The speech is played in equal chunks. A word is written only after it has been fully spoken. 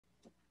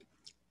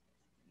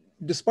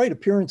despite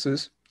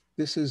appearances,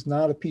 this is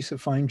not a piece of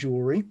fine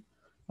jewelry.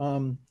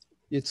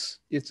 Its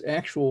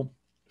actual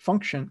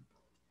function,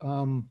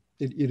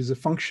 it is a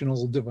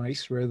functional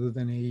device rather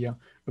than a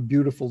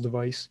beautiful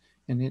device,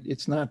 and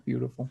it's not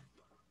beautiful.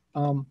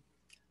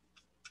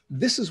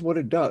 This is what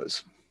it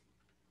does.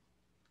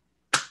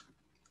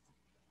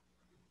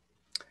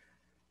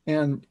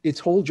 And its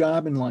whole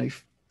job in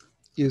life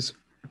is,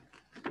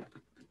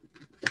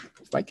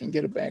 if I can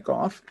get it back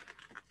off,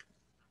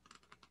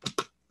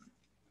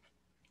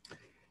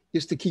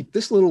 is to keep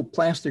this little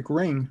plastic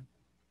ring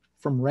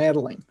from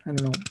rattling. I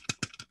don't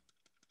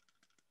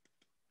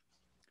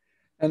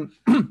know. And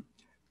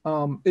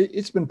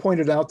it's been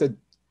pointed out that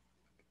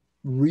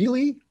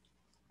really,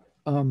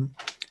 and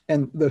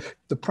the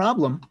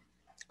problem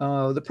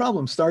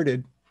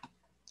started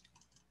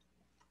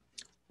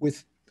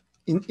with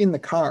in the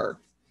car.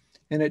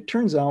 And it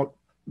turns out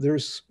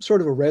there's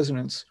sort of a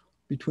resonance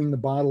between the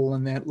bottle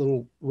and that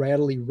little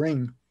rattly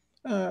ring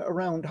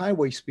around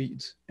highway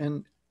speeds.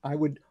 And I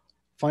would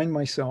find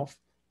myself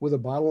with a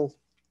bottle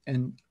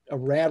and a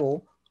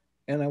rattle,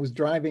 and I was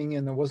driving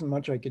and there wasn't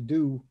much I could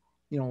do.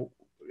 You know,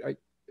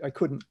 I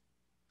couldn't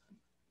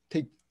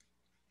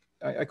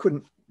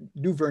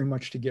do very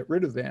much to get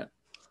rid of that.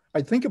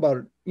 I'd think about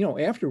it, you know,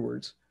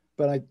 afterwards,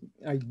 but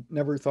I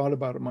never thought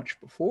about it much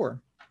before.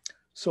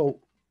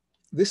 So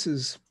this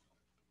is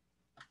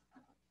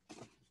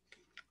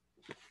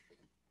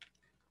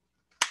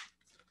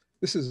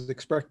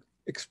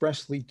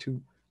expressly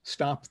to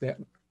stop that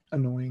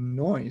annoying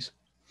noise.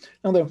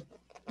 Now, there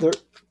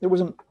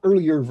was an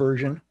earlier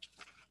version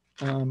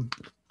that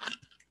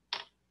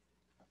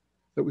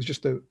was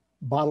just a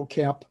bottle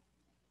cap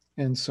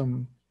and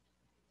some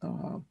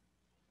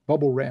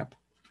bubble wrap,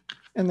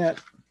 and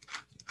that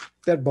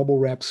bubble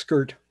wrap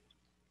skirt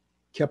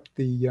kept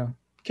the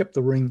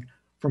ring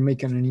from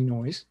making any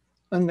noise,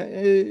 and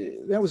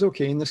that was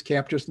okay. And this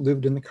cap just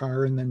lived in the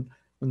car, and then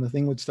when the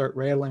thing would start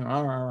rattling,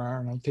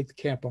 and I'd take the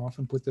cap off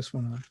and put this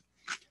one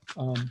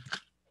on. There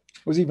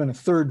was even a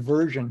third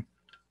version,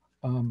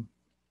 good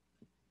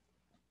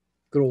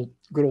old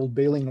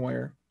baling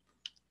wire,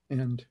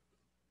 and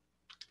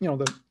you know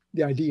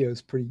the idea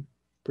is pretty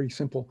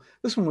simple.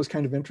 This one was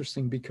kind of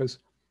interesting because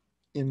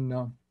in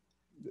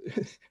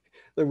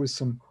there was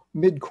some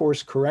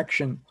mid-course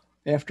correction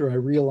after I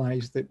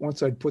realized that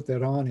once I'd put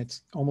that on,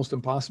 it's almost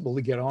impossible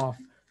to get off.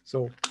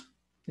 So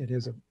it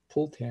has a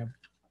pull tab.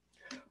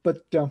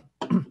 But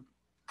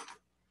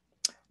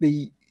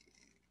the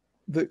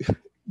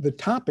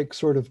topic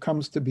sort of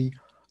comes to be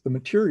the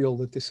material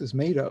that this is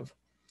made of,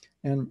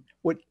 and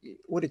what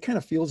it kind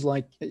of feels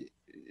like,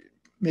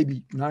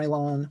 maybe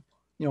nylon.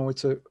 You know,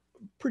 it's a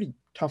pretty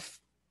tough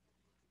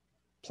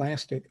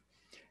plastic,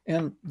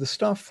 and the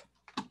stuff.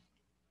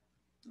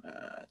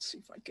 Let's see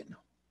if I can.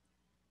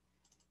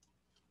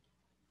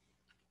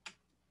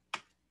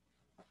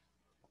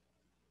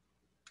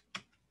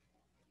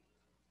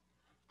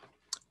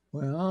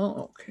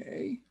 Well,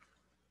 okay.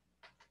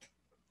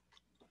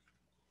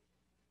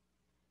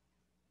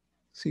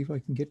 See if I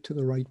can get to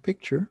the right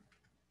picture.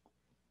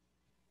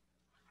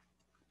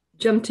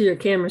 Jump to your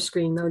camera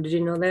screen, though. Did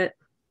you know that?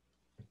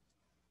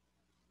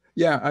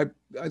 Yeah,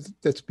 I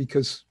that's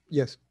because,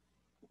 yes,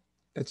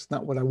 that's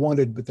not what I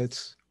wanted, but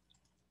that's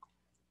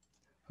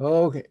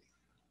okay.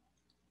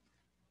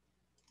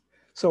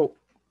 So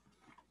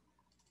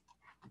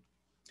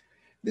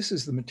this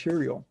is the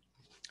material.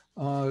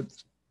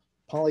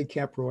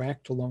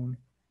 Polycaprolactone,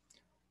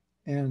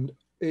 and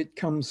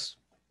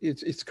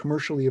it's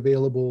commercially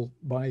available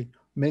by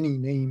many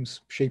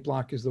names.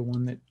 Shapelock is the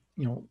one that,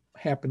 you know,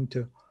 happened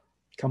to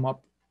come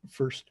up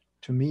first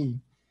to me,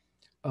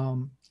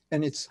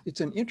 and it's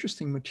an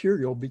interesting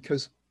material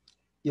because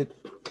it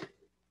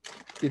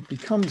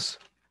becomes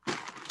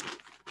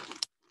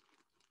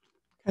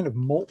kind of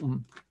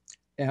molten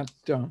at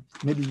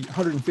maybe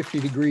 150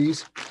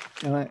 degrees,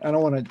 and I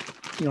don't want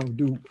to, you know,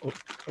 do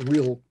a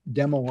real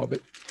demo of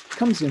it. It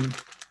comes in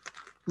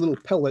little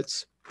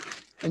pellets,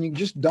 and you can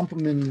just dump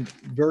them in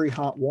very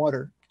hot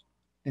water,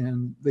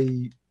 and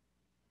they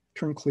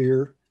turn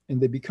clear, and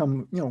they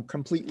become, you know,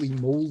 completely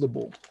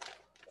moldable.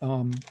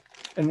 And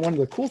one of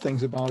the cool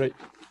things about it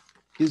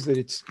is that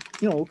it's,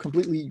 you know,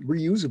 completely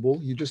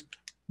reusable. You just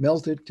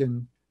melt it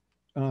and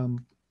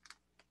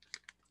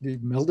you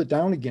melt it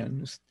down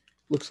again. It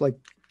looks like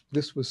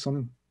this was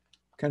some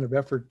kind of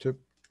effort to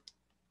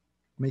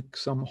make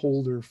some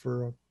holder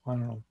for a, I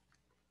don't know,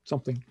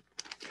 something,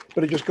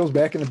 but it just goes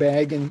back in the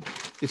bag and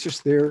it's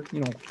just there, you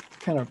know,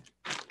 kind of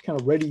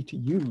ready to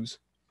use.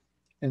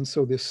 And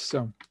so this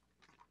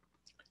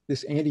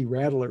this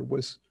anti-rattler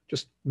was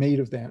just made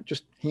of that,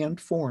 just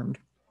hand formed.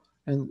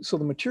 And so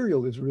the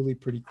material is really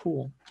pretty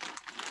cool.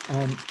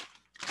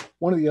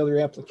 One of the other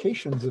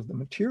applications of the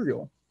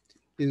material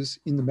is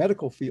in the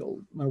medical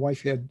field. My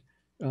wife had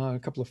a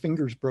couple of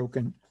fingers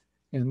broken,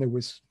 and there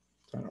was,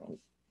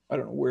 I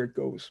don't know where it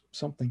goes,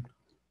 something.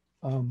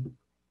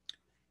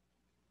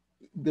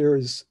 There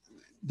is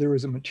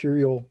a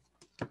material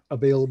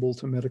available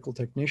to medical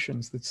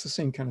technicians that's the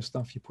same kind of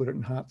stuff. You put it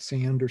in hot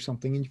sand or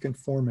something, and you can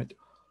form it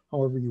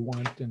however you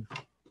want, and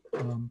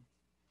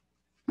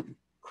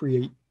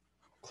create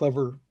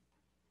clever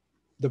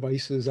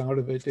devices out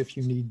of it if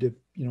you need to,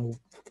 you know,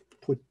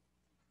 put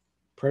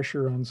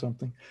pressure on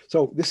something.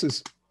 So this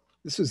is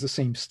the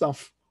same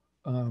stuff.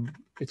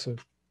 It's a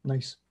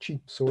nice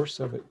cheap source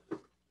of it.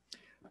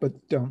 But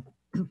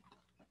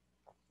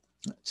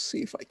let's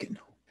see if I can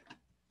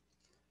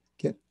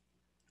get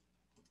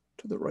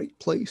to the right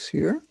place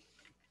here.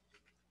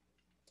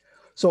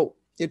 So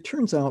it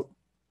turns out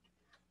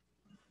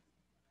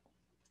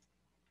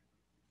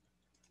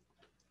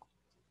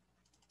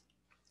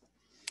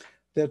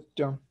that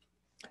a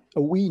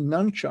Wii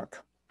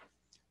nunchuck,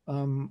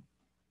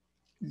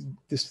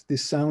 this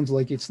sounds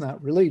like it's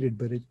not related,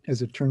 but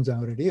as it turns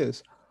out, it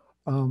is,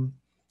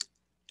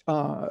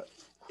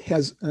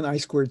 has an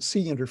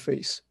I2C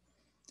interface.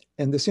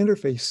 And this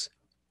interface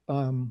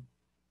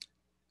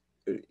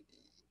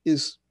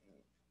is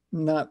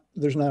not,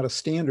 there's not a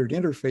standard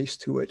interface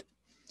to it,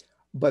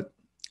 but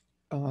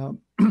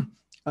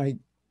I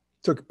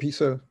took a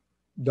piece of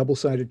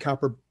double-sided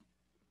copper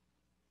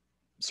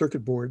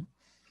circuit board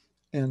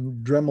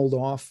and dremeled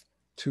off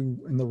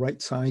in the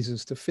right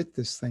sizes to fit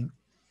this thing.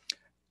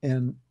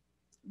 And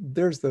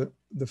there's the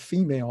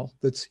female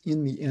that's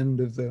in the end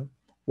of the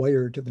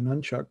wire to the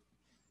nunchuck.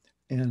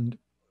 And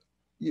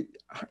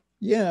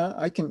yeah,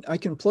 I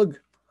can plug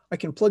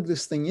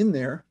this thing in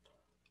there,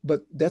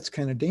 but that's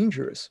kind of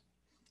dangerous.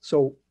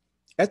 So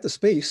at the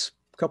space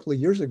a couple of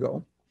years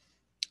ago,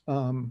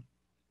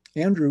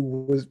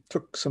 Andrew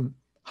took some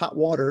hot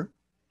water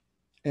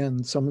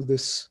and some of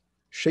this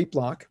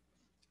Shapelock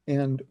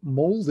and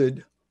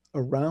molded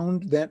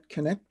around that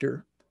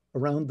connector,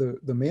 around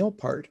the male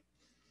part,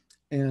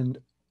 and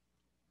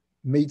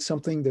made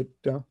something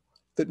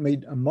that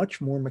made a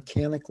much more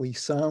mechanically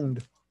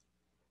sound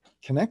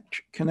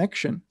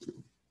connection.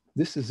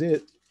 This is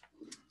it.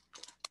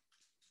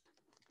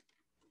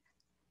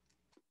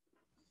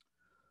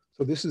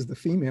 So this is the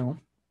female,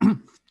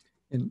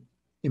 and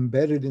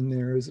embedded in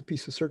there is a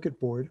piece of circuit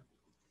board,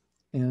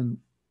 and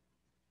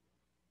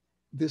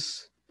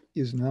this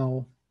is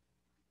now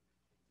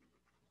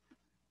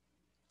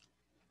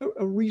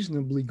a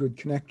reasonably good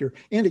connector,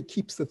 and it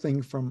keeps the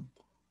thing from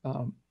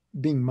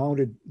being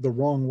mounted the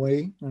wrong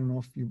way. I don't know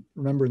if you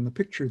remember in the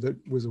picture that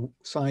was a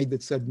side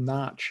that said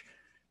notch,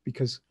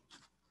 because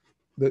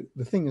the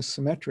thing is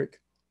symmetric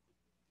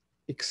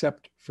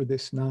except for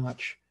this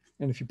notch.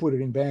 And if you put it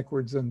in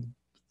backwards, then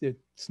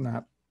it's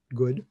not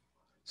good.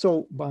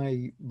 So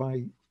by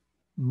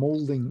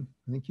molding,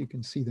 I think you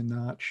can see the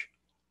notch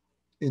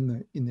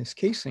in this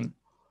casing,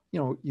 you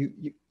know,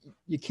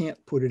 you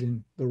can't put it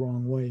in the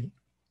wrong way,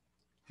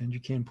 and you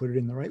can put it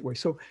in the right way.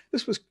 So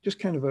this was just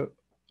kind of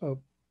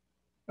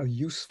a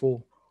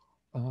useful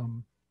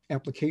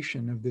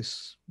application of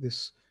this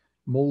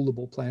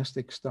moldable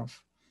plastic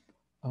stuff,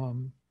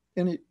 and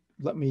it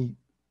let me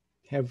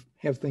have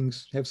some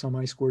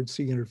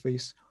I2C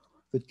interface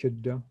that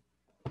could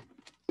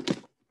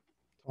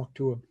talk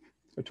to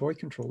a toy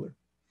controller.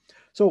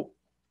 So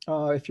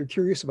if you're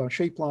curious about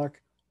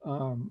Shapelock,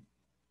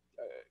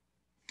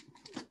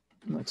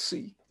 let's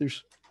see,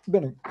 there's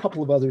been a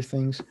couple of other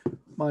things.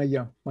 My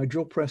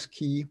drill press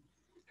key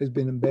has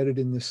been embedded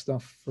in this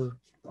stuff for,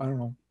 I don't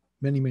know,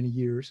 many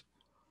years.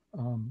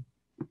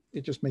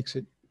 It just makes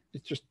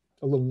it's just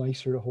a little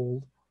nicer to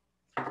hold.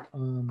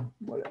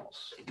 What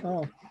else?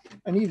 Oh,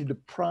 I needed to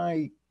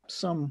pry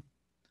some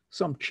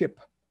chip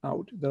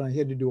out that I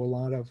had to do a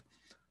lot of.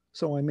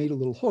 So I made a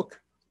little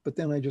hook, but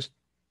then I just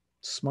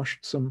smushed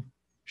some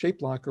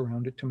Shapelock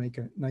around it to make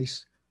a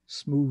nice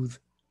smooth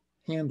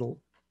handle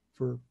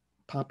for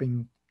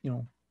popping, you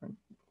know,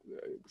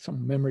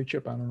 some memory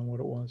chip, I don't know what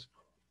it was,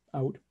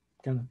 out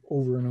kind of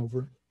over and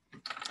over.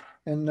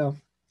 And there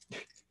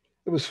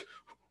was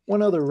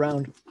one other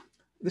round.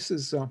 This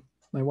is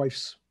my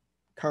wife's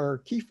car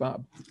key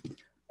fob,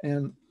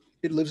 and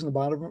it lives in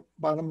the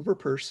bottom of her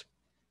purse,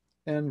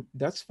 and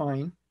that's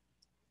fine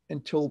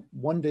until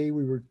one day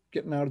we were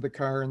getting out of the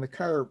car and the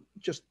car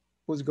just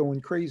was going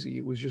crazy.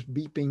 It was just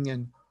beeping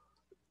and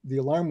the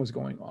alarm was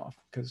going off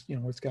because, you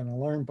know, it's got an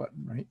alarm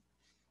button, right?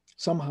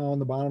 Somehow in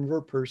the bottom of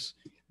her purse,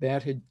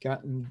 that had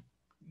gotten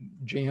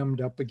jammed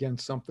up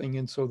against something,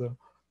 and so the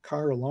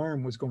car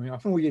alarm was going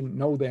off, and we didn't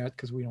know that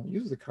because we don't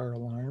use the car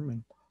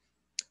alarm.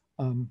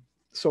 And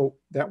so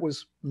that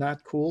was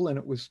not cool, and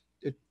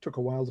it took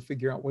a while to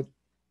figure out what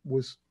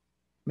was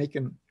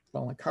making,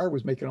 well, the car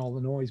was making all the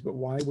noise, but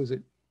why was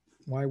it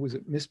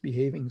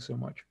misbehaving so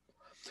much?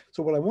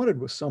 So what I wanted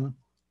was some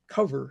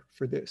cover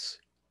for this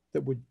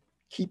that would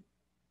keep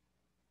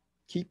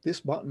this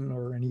button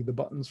or any of the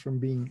buttons from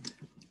being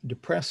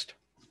depressed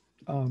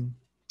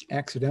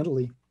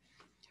accidentally.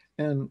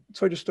 And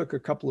so I just took a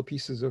couple of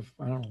pieces of,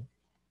 I don't know,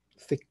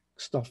 thick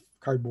stuff,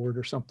 cardboard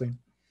or something,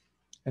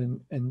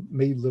 and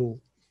made little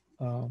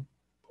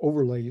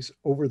overlays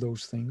over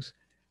those things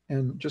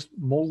and just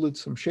molded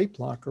some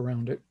Shapelock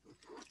around it.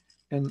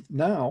 And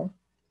now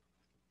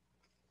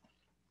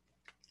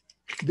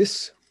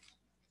this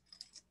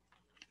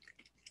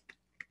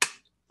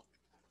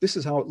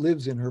is how it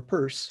lives in her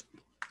purse.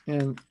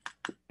 And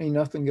ain't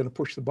nothing going to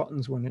push the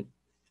buttons when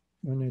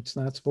it's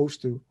not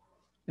supposed to.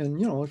 And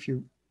you know, if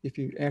you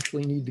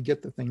actually need to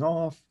get the thing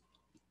off,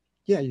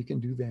 yeah, you can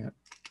do that.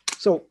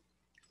 So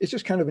it's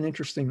just kind of an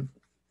interesting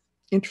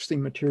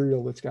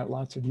material that's got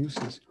lots of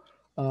uses.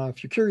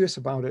 If you're curious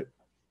about it,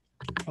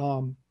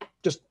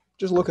 just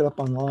look it up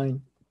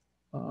online.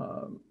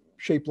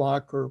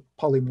 Shapelock or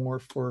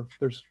polymorph, or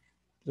there's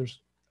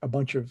a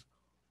bunch of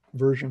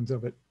versions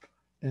of it,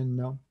 and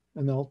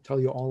they'll tell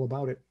you all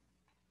about it.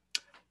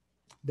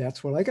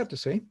 That's what I got to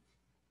say.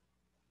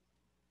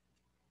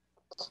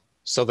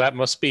 So that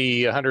must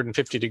be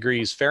 150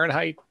 degrees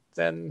Fahrenheit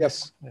then?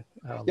 Yes.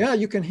 Yeah,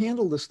 you can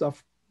handle the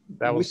stuff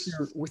that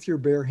with your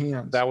bare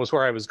hands. That was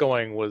where I was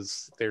going,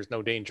 was there's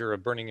no danger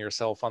of burning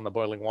yourself on the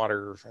boiling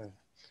water.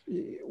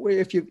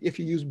 If you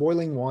use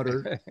boiling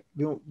water,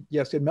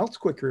 yes, it melts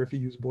quicker if you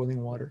use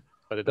boiling water.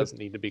 But it doesn't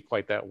need to be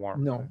quite that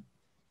warm. No.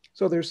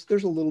 So there's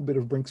a little bit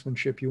of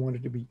brinksmanship. You want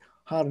it to be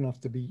hot enough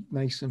to be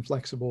nice and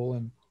flexible,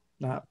 and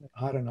not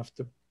hot enough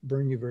to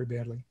burn you very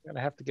badly. I'm gonna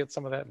have to get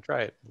some of that and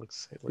try it. It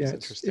looks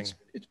interesting.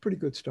 It's pretty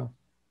good stuff.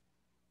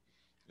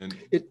 And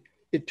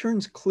it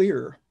turns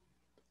clear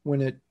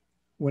when it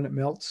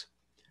melts,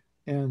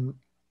 and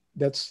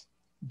that's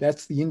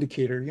the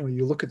indicator. You know,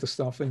 you look at the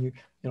stuff and you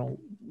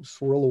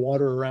swirl the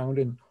water around,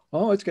 and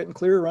oh, it's getting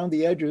clear around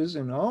the edges,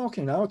 and oh,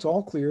 okay, now it's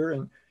all clear,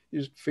 and you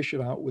just fish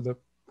it out with a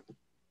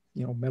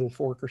metal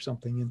fork or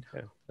something, and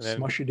then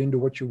smush it into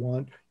what you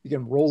want. You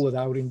can roll it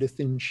out into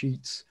thin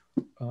sheets.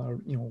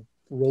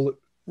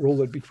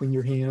 Roll it between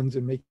your hands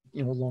and make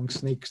long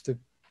snakes to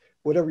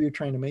whatever you're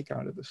trying to make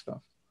out of the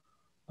stuff.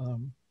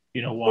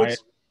 You know why it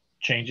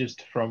changes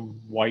from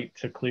white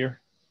to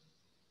clear?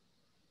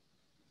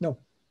 No.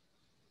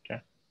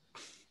 Okay.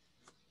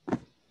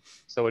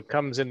 So it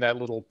comes in that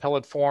little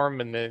pellet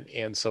form,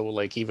 and so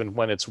like even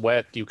when it's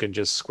wet, you can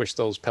just squish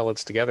those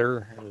pellets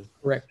together.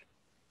 Correct.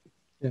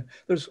 Yeah,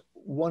 there's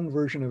one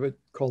version of it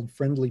called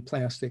friendly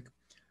plastic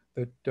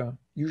that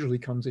usually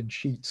comes in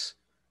sheets,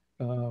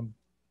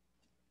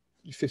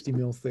 50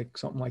 mil thick,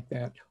 something like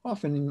that,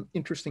 often in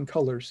interesting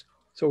colors.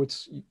 So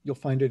you'll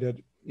find it at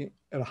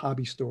a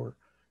hobby store,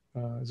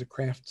 as a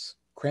craft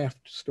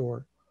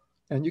store,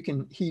 and you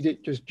can heat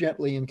it just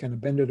gently and kind of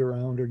bend it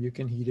around, or you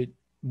can heat it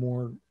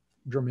more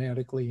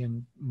dramatically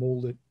and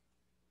mold it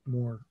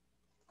more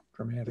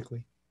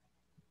dramatically.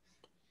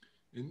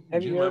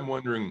 Jim, I'm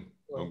wondering.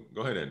 Oh,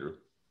 go ahead, Andrew.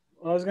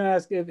 I was going to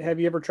ask, have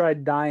you ever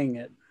tried dyeing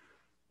it?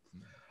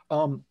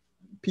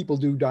 People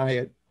do dye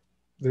it.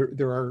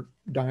 There are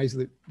dyes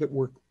that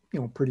work,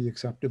 pretty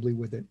acceptably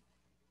with it.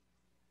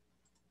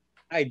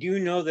 I do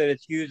know that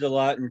it's used a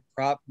lot in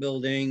prop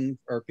building,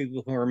 or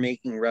people who are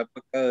making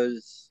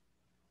replicas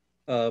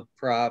of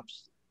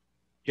props,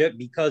 just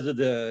because of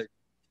the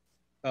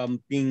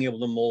being able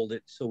to mold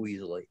it so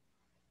easily.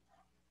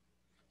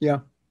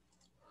 Yeah.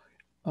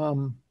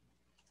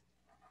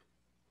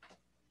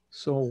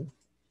 So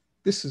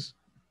this is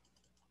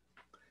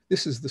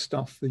the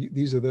stuff.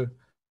 These are the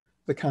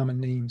common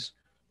names,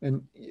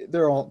 and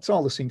it's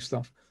all the same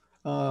stuff.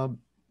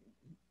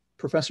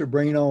 Professor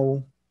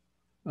Braino,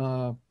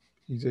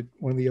 he's at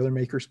one of the other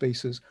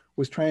Makerspaces,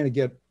 was trying to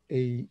get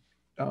a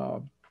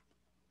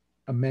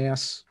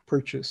mass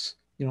purchase,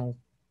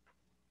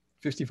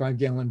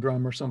 55-gallon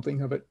drum or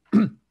something of it.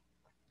 I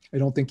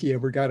don't think he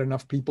ever got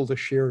enough people to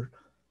share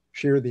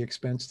the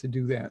expense to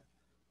do that.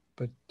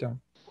 But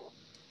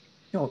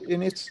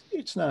and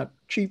it's not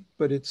cheap,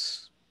 but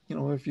it's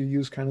if you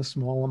use kind of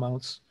small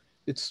amounts,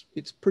 it's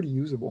pretty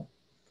usable.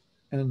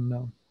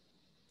 And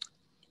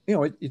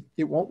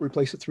it won't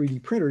replace a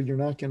 3D printer. You're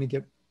not going to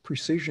get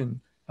precision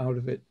out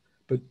of it,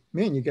 but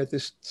man, you get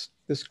this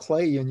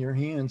clay in your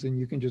hands, and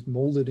you can just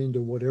mold it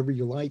into whatever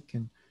you like.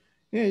 And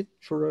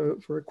for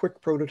a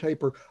quick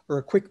prototype or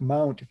a quick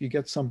mount, if you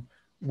get some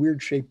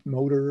weird shaped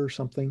motor or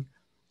something,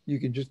 you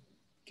can just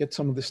get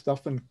some of this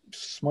stuff and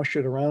smush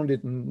it around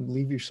it and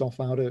leave yourself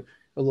out a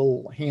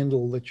little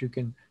handle that you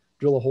can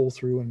drill a hole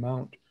through and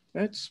mount.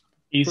 That's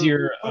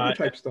easier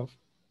prototype stuff.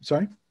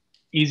 Sorry?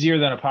 Easier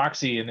than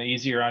epoxy, and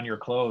easier on your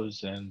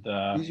clothes, and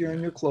easier on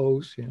your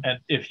clothes. Yeah. And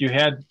if you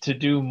had to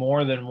do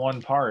more than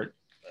one part,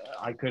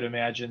 I could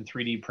imagine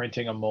 3D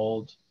printing a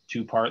mold,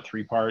 2-part,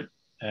 3-part,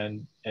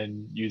 and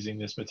using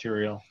this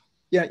material.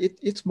 Yeah,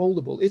 it's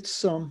moldable. It's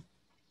sort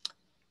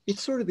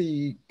of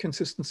the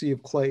consistency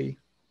of clay.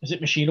 Is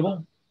it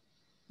machinable?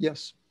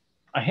 Yes.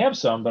 I have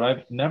some, but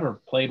I've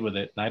never played with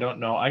it, and I don't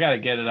know. I got to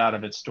get it out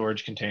of its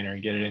storage container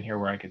and get it in here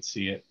where I could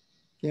see it.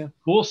 Yeah.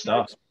 Cool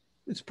stuff.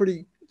 It's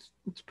pretty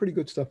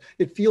good stuff.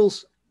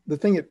 The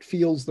thing it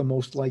feels the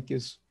most like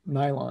is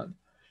nylon.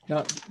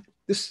 Now,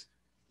 this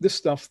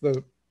stuff,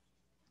 the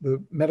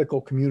medical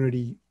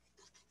community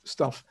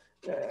stuff,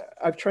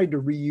 I've tried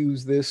to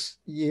reuse this.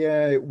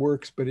 Yeah, it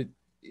works, but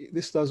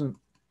this doesn't.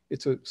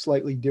 It's a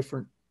slightly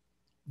different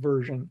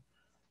version.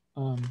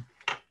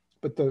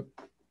 But the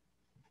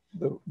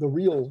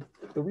real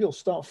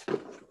stuff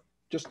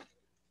just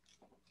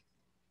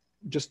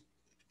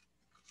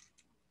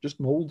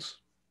molds,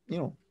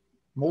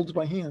 molds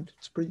by hand.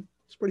 It's pretty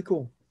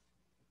cool.